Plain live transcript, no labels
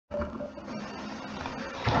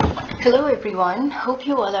Hello everyone, hope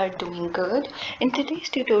you all are doing good. In today's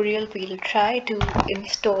tutorial, we'll try to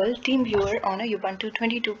install TeamViewer on a Ubuntu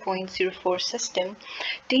 22.04 system.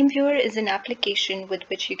 TeamViewer is an application with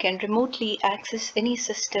which you can remotely access any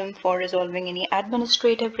system for resolving any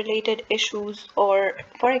administrative related issues or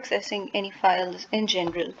for accessing any files in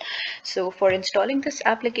general. So for installing this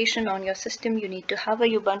application on your system, you need to have a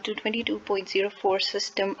Ubuntu 22.04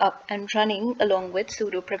 system up and running along with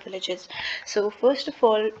sudo privileges. So first of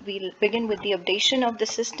all, we'll begin with the updation of the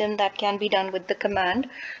system that can be done with the command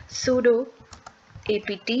sudo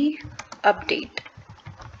apt update.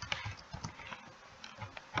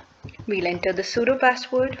 We'll enter the sudo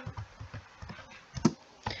password.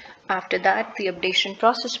 After that, the updation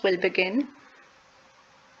process will begin.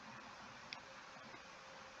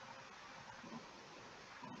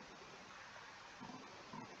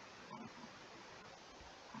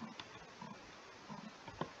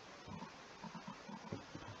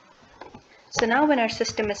 So now when our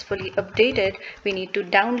system is fully updated, we need to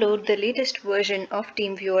download the latest version of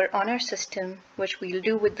TeamViewer on our system, which we'll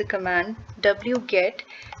do with the command wget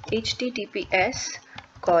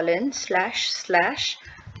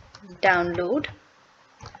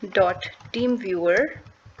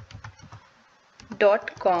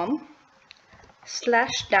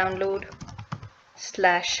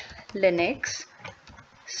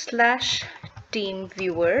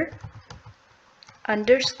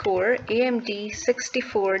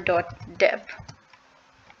 _amd64.deb.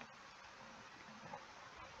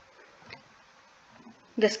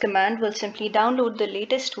 This command will simply download the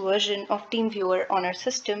latest version of TeamViewer on our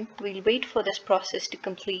system. We'll wait for this process to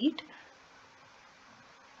complete.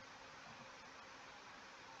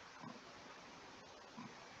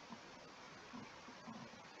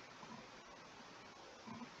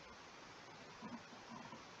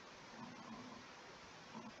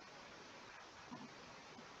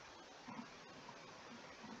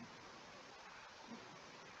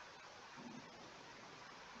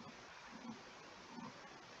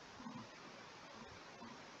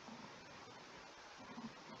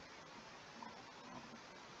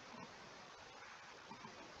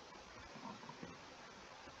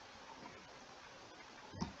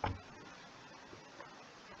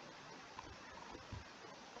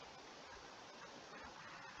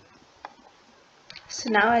 So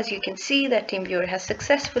now as you can see that TeamViewer has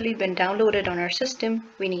successfully been downloaded on our system,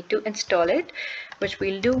 we need to install it, which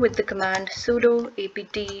we'll do with the command sudo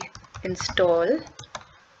apt install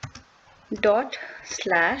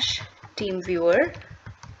 ./teamviewer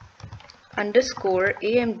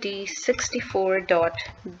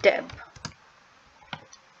 _amd64.deb.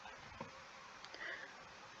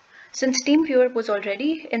 Since TeamViewer was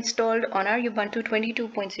already installed on our Ubuntu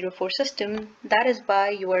 22.04 system, that is why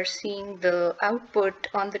you are seeing the output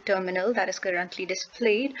on the terminal that is currently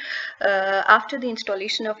displayed. After the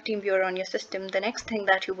installation of TeamViewer on your system, the next thing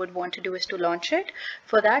that you would want to do is to launch it.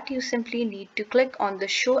 For that, you simply need to click on the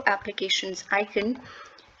Show Applications icon.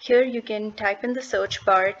 Here you can type in the search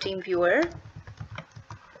bar TeamViewer.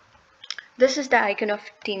 This is the icon of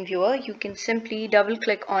TeamViewer. You can simply double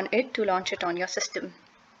click on it to launch it on your system.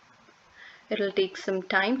 It'll take some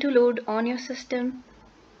time to load on your system.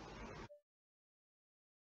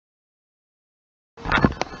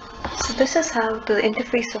 So this is how the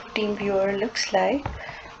interface of TeamViewer looks like.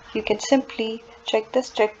 You can simply check this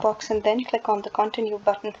checkbox and then click on the Continue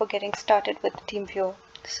button for getting started with TeamViewer.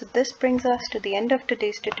 So this brings us to the end of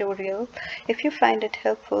today's tutorial. If you find it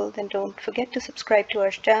helpful, then don't forget to subscribe to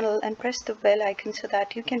our channel and press the bell icon so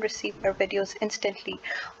that you can receive our videos instantly.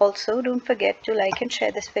 Also, don't forget to like and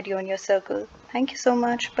share this video in your circle. Thank you so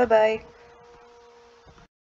much. Bye-bye.